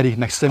ismerjék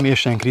meg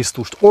személyesen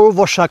Krisztust,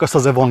 olvassák azt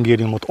az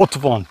evangéliumot, ott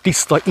van,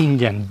 tiszta,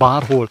 ingyen,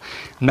 bárhol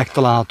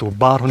megtalálható,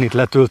 bárhonnét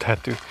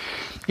letölthető,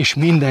 és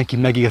mindenki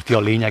megérti a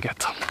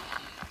lényeget.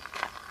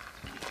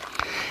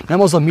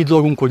 Nem az a mi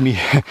dolgunk, hogy mi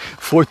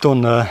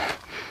folyton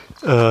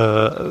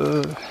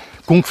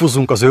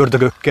kungfuzzunk az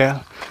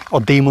ördögökkel, a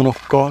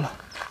démonokkal.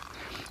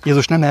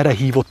 Jézus nem erre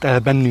hívott el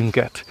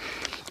bennünket.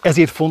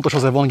 Ezért fontos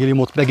az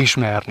evangéliumot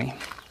megismerni.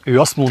 Ő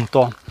azt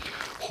mondta,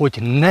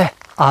 hogy ne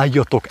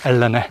álljatok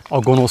ellene a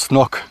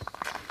gonosznak,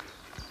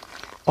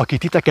 aki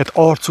titeket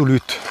arcul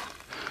üt,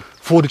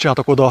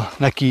 fordítsátok oda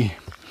neki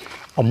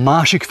a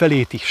másik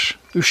felét is,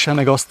 üsse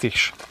meg azt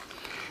is.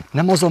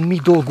 Nem az a mi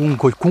dolgunk,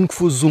 hogy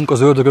kungfuzzunk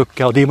az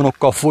ördögökkel, a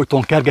démonokkal,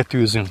 folyton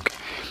kergetőzünk.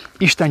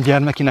 Isten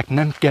gyermekének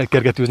nem kell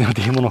kergetőzni a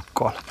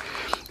démonokkal.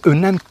 Ő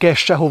nem kell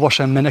sehova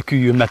sem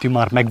meneküljön, mert ő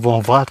már meg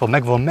van váltva,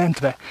 meg van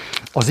mentve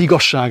az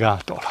igazság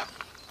által.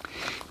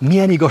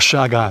 Milyen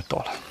igazság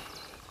által?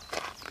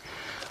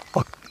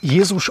 A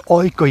Jézus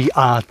ajkai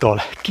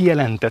által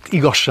kijelentett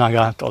igazság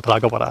által,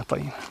 drága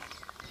barátaim.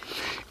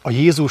 A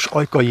Jézus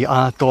ajkai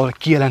által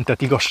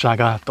kijelentett igazság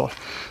által.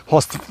 Ha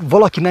azt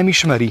valaki nem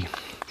ismeri,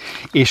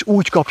 és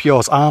úgy kapja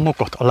az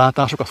álmokat, a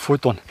látásokat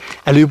folyton,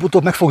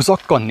 előbb-utóbb meg fog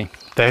zakkanni.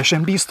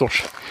 Teljesen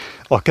biztos.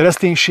 A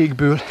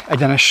kereszténységből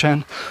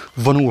egyenesen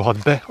vonulhat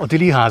be a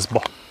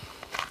diliházba.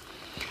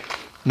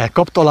 Mert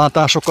kapta a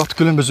látásokat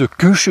különböző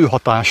külső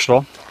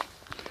hatásra,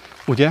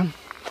 ugye?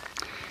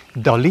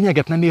 De a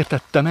lényeget nem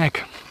értette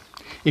meg,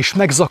 és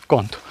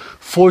megzakkant.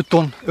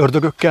 Folyton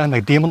ördögökkel,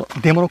 meg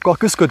démonokkal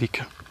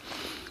küszködik.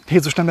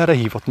 Jézus nem erre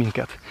hívott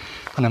minket,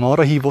 hanem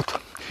arra hívott,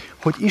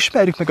 hogy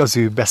ismerjük meg az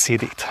ő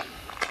beszédét.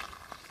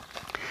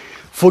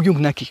 Fogjunk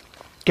neki,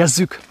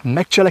 kezdjük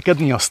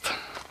megcselekedni azt,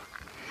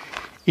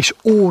 és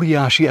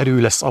óriási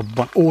erő lesz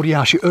abban,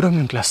 óriási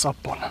örömünk lesz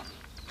abban.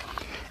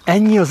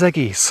 Ennyi az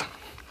egész.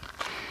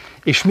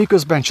 És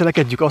miközben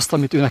cselekedjük azt,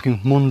 amit ő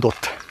nekünk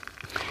mondott,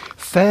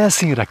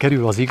 felszínre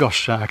kerül az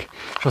igazság,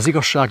 és az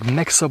igazság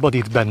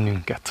megszabadít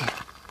bennünket.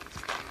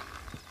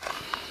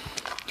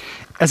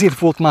 Ezért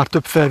volt már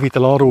több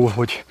felvétel arról,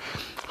 hogy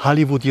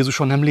Hollywood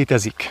Jézusa nem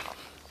létezik.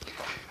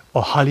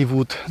 A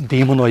Hollywood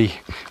démonai,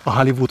 a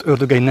Hollywood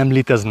ördögei nem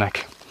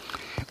léteznek.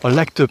 A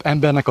legtöbb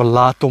embernek a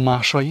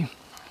látomásai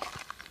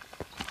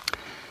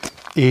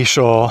és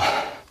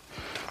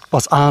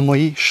az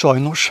álmai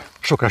sajnos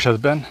sok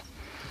esetben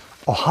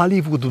a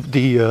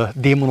hollywoodi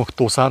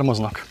démonoktól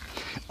származnak,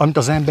 amit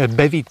az ember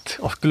bevitt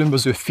a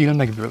különböző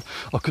filmekből,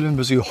 a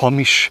különböző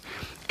hamis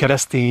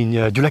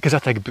keresztény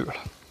gyülekezetekből.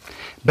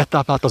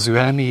 Betáplált az ő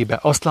elmébe,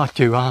 azt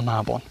látja ő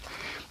álmában,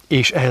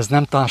 és ehhez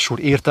nem társul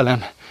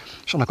értelem,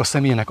 és annak a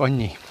személynek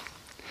annyi,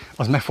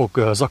 az meg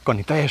fog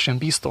zakkanni, teljesen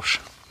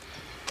biztos.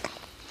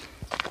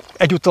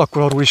 Egyúttal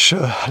akkor arról is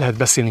lehet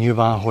beszélni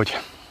nyilván, hogy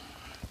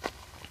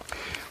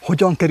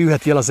hogyan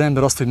kerülheti el az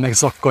ember azt, hogy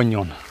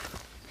megzakkanjon.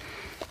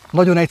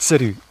 Nagyon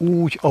egyszerű,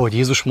 úgy, ahogy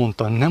Jézus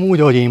mondta, nem úgy,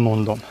 ahogy én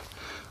mondom.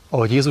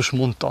 Ahogy Jézus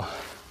mondta,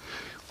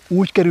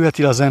 úgy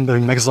kerülheti el az ember,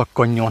 hogy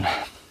megzakkanjon,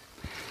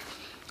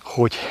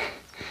 hogy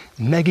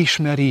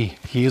megismeri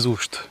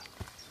Jézust.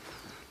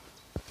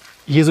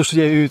 Jézus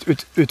ugye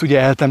őt ugye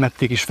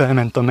eltemették és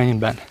felment a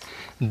mennyben,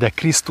 de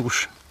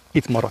Krisztus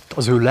itt maradt,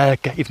 az ő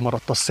lelke itt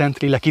maradt, a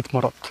Szentlélek itt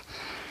maradt.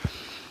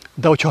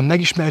 De hogyha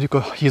megismerjük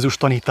a Jézus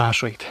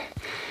tanításait,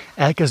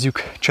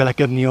 elkezdjük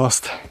cselekedni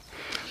azt,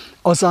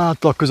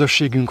 azáltal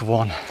közösségünk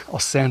van a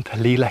Szent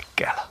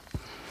Lélekkel.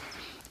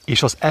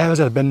 És az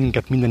elvezet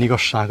bennünket minden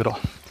igazságra.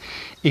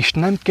 És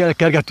nem kell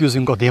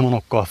kergetőzünk a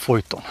démonokkal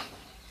folyton.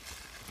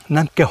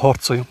 Nem kell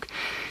harcoljunk.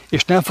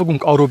 És nem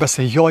fogunk arról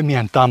beszélni, jaj,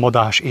 milyen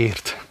támadás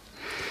ért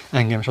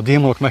engem, és a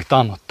démonok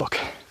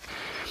megtámadtak.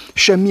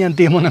 Semmilyen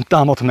démon nem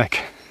támad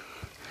meg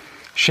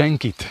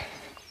senkit.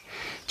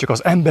 Csak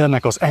az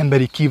embernek az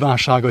emberi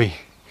kívánságai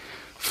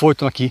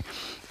folyton, aki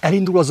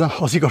elindul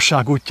az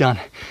igazság útján,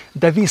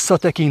 de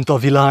visszatekint a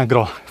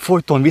világra,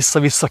 folyton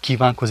vissza-vissza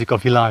kívánkozik a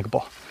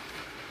világba.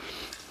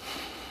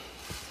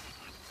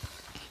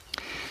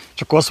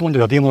 És akkor azt mondja,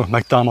 hogy a démonok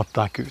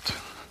megtámadták őt.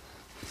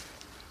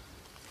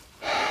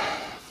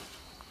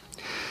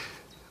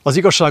 Az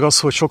igazság az,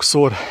 hogy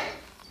sokszor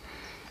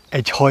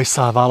egy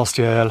hajszál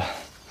választja el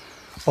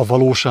a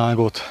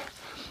valóságot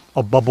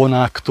a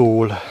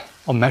babonáktól,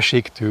 a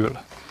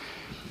meséktől.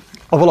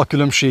 Avval a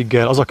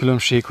különbséggel, az a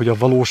különbség, hogy a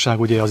valóság,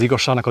 ugye az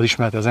igazságnak az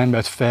ismerete az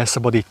embert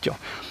felszabadítja.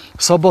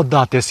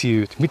 Szabaddá teszi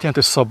őt. Mit jelent,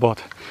 hogy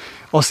szabad?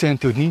 Azt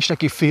jelenti, hogy nincs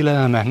neki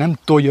félelme, nem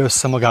tolja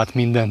össze magát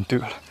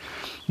mindentől.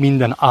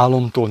 Minden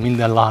álomtól,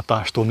 minden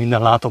látástól,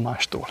 minden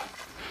látomástól.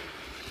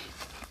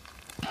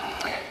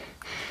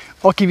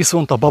 Aki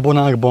viszont a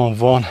babonákban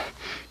van,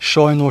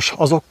 sajnos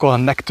azokkal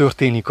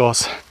megtörténik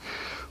az,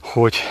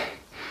 hogy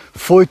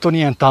folyton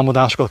ilyen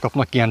támadásokat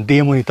kapnak, ilyen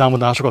démoni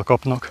támadásokat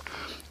kapnak,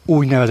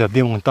 úgynevezett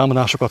démoni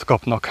támadásokat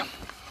kapnak,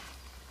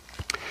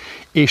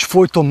 és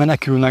folyton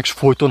menekülnek, és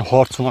folyton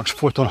harcolnak, és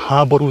folyton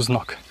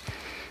háborúznak.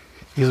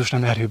 Jézus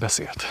nem erről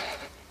beszélt.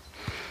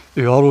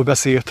 Ő arról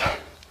beszélt,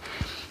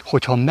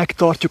 hogy ha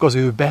megtartjuk az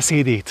ő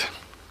beszédét,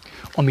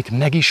 amit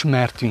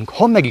megismertünk,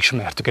 ha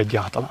megismertük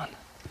egyáltalán,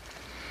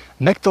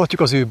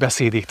 megtartjuk az ő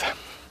beszédét,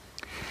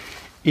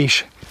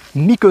 és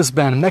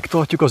miközben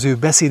megtartjuk az ő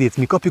beszédét,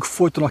 mi kapjuk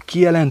folyton a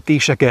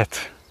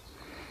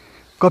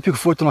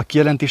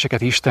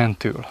kijelentéseket,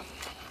 Istentől,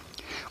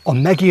 a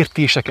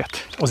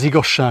megértéseket, az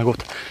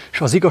igazságot,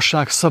 és az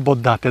igazság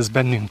szabaddá tesz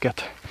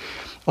bennünket.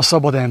 A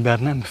szabad ember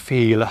nem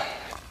fél,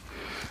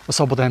 a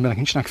szabad embernek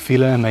nincsenek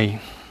félelmei,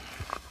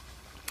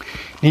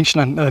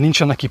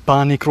 nincsen neki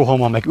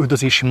pánikrohama, meg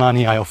üldözési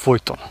mániája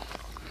folyton.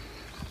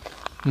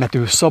 Mert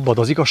ő szabad,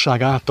 az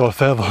igazság által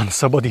fel van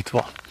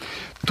szabadítva.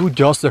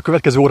 Tudja azt, hogy a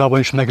következő órában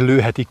is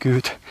meglőhetik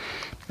őt,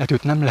 mert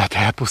őt nem lehet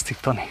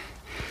elpusztítani.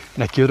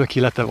 Neki örök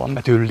élete van,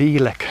 mert ő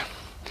lélek,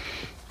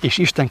 és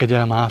Isten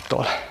kegyelme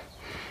által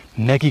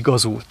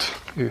megigazult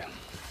ő.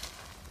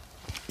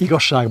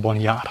 Igazságban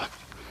jár.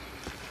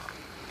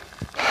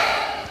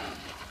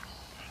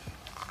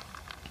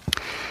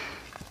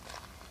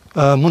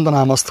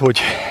 Mondanám azt,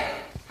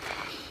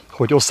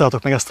 hogy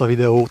osszátok meg ezt a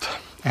videót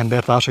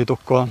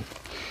embertársaitokkal,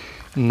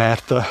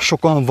 mert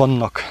sokan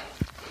vannak,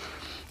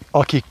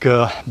 akik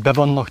be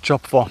vannak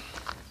csapva,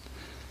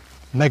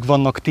 meg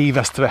vannak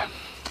tévesztve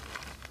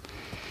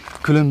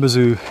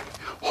különböző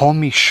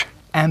hamis,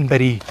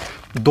 emberi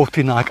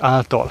doktrinák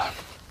által.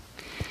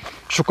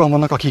 Sokan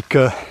vannak, akik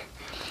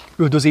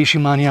üldözési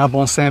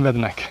mániában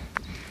szenvednek,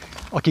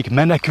 akik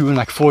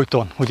menekülnek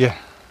folyton, ugye,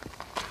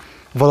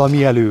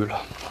 valami elől,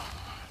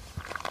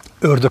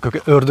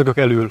 ördögök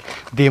elől,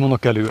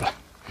 démonok elől.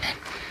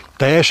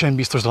 Teljesen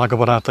biztos, drága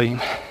barátaim,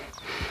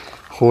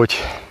 hogy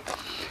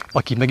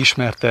aki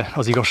megismerte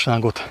az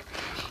igazságot,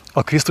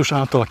 a Krisztus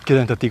által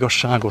kijelentett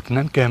igazságot,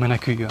 nem kell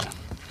meneküljön.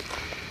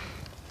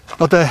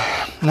 Na de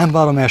nem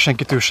várom el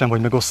senkitől sem,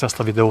 hogy megossza ezt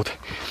a videót.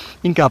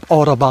 Inkább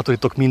arra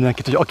bátorítok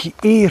mindenkit, hogy aki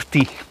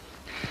érti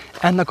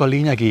ennek a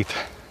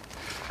lényegét,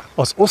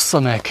 az ossza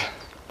meg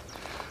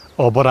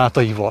a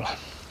barátaival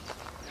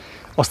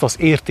azt az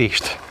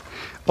értést,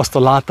 azt a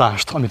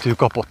látást, amit ő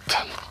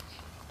kapott.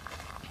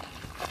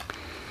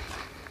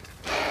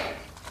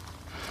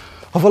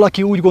 Ha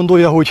valaki úgy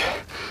gondolja, hogy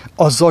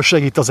azzal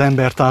segít az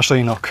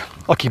embertársainak,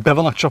 akik be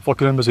vannak csapva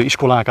különböző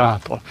iskolák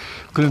által,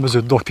 különböző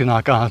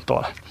doktrinák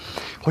által,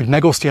 hogy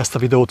megosztja ezt a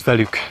videót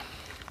velük,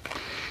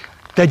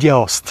 tegye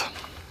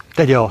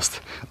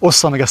azt,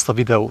 ossza meg ezt a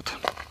videót.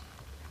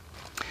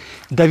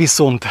 De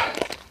viszont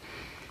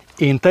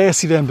én teljes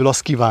szívemből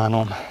azt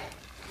kívánom,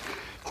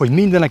 hogy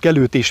mindenek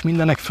előtt és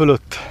mindenek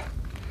fölött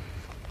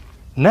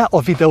ne a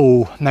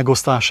videó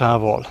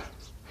megosztásával,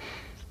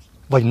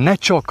 vagy ne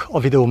csak a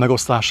videó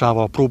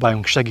megosztásával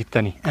próbáljunk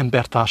segíteni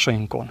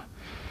embertársainkon,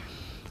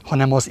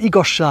 hanem az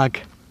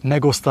igazság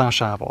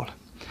megosztásával,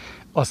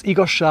 az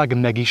igazság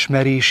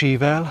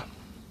megismerésével,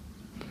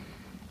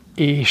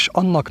 és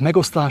annak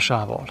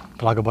megosztásával,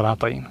 drága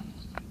barátaim.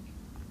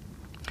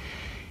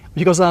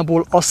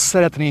 Igazából azt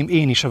szeretném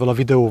én is ezzel a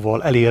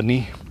videóval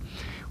elérni,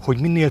 hogy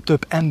minél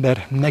több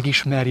ember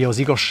megismerje az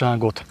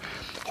igazságot,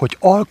 hogy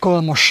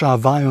alkalmassá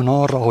váljon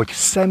arra, hogy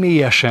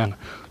személyesen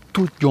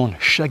tudjon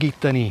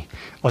segíteni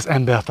az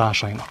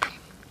embertársainak.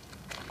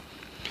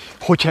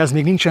 Hogyha ez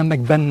még nincsen meg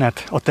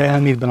benned, a te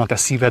elmédben, a te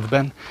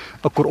szívedben,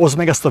 akkor oszd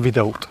meg ezt a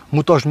videót.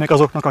 Mutasd meg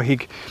azoknak,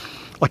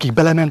 akik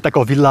belementek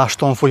a villás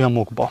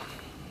tanfolyamokba,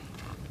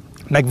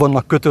 meg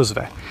vannak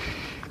kötözve,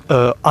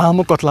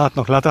 álmokat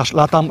látnak,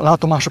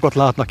 látomásokat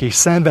látnak, és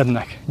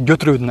szenvednek,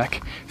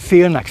 gyötrődnek,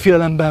 félnek,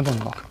 félelemben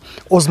vannak.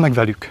 Oszd meg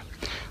velük.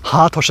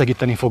 Hát, ha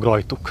segíteni fog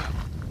rajtuk.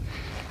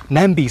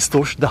 Nem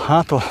biztos, de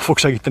hát, ha fog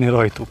segíteni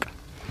rajtuk.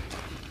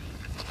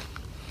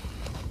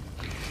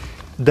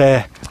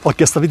 De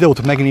aki ezt a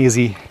videót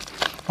megnézi,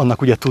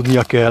 annak ugye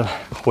tudnia kell,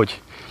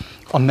 hogy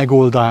a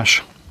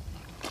megoldás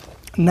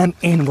nem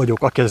én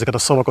vagyok, aki ezeket a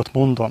szavakat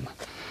mondom,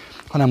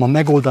 hanem a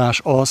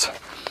megoldás az,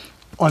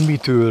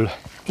 amitől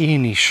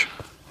én is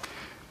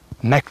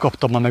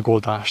megkaptam a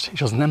megoldást,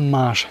 és az nem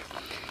más,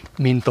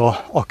 mint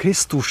a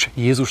Krisztus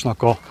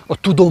Jézusnak a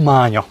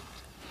tudománya.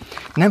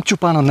 Nem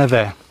csupán a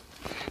neve,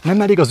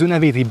 nem elég az ő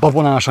nevét így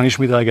babonásan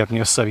ismételgetni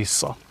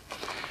össze-vissza,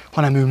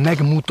 hanem ő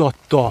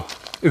megmutatta,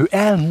 ő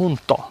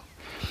elmondta,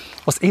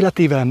 az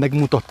életével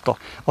megmutatta,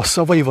 a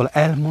szavaival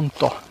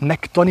elmondta,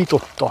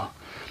 megtanította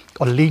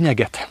a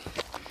lényeget,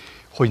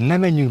 hogy ne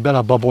menjünk bele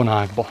a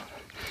babonákba,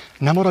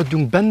 ne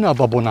maradjunk benne a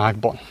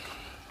babonákban,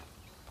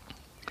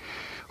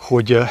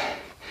 hogy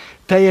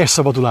teljes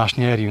szabadulást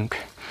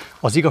nyerjünk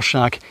az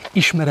igazság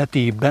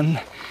ismeretében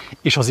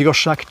és az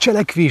igazság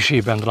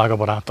cselekvésében, drága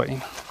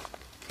barátaim.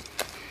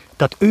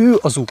 Tehát ő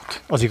az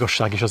út, az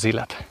igazság és az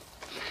élet.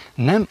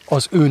 Nem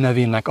az ő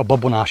nevének a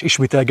babonás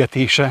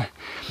ismételgetése,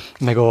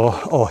 meg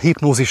a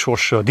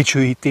hipnózisos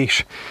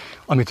dicsőítés,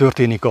 ami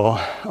történik a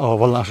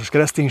vallásos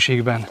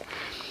kereszténységben,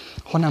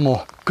 hanem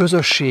a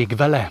közösség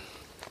vele,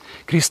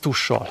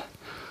 Krisztussal,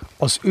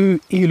 az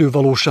ő élő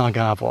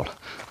valóságával,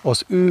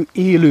 az ő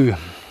élő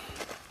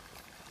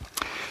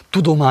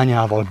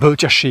tudományával,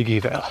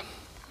 bölcsességével.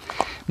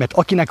 Mert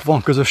akinek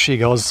van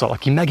közössége azzal,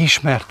 aki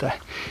megismerte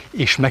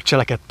és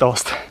megcselekedte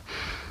azt,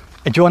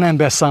 egy olyan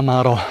ember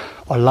számára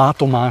a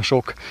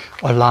látomások,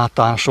 a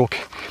látások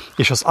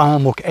és az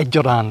álmok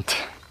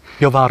egyaránt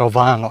javára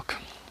válnak.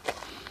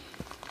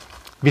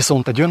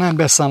 Viszont egy olyan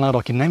ember számára,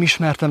 aki nem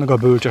ismerte meg a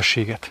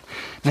bölcsességet,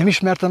 nem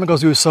ismerte meg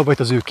az ő szavait,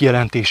 az ő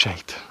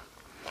kijelentéseit,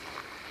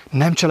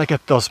 nem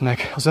cselekedte azt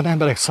meg, az olyan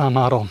emberek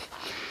számára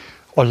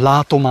a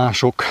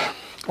látomások,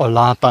 a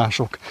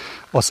látások,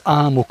 az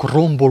álmok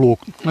rombolók,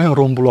 nagyon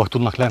rombolóak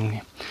tudnak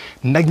lenni.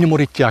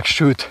 Megnyomorítják,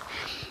 sőt,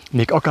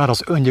 még akár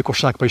az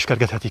öngyilkosságba is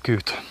kergethetik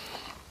őt.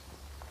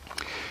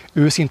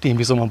 Őszintén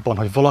bízom abban,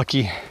 hogy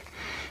valaki,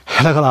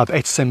 legalább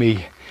egy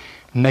személy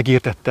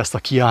megértette ezt a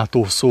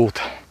kiáltó szót,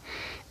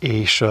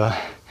 és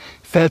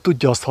fel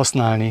tudja azt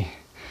használni,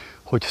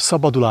 hogy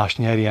szabadulást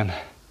nyerjen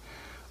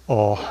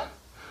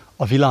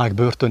a világ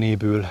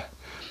börtönéből,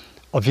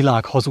 a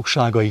világ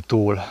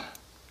hazugságaitól.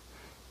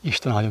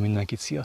 Isten áldja mindenkit, sziasztok!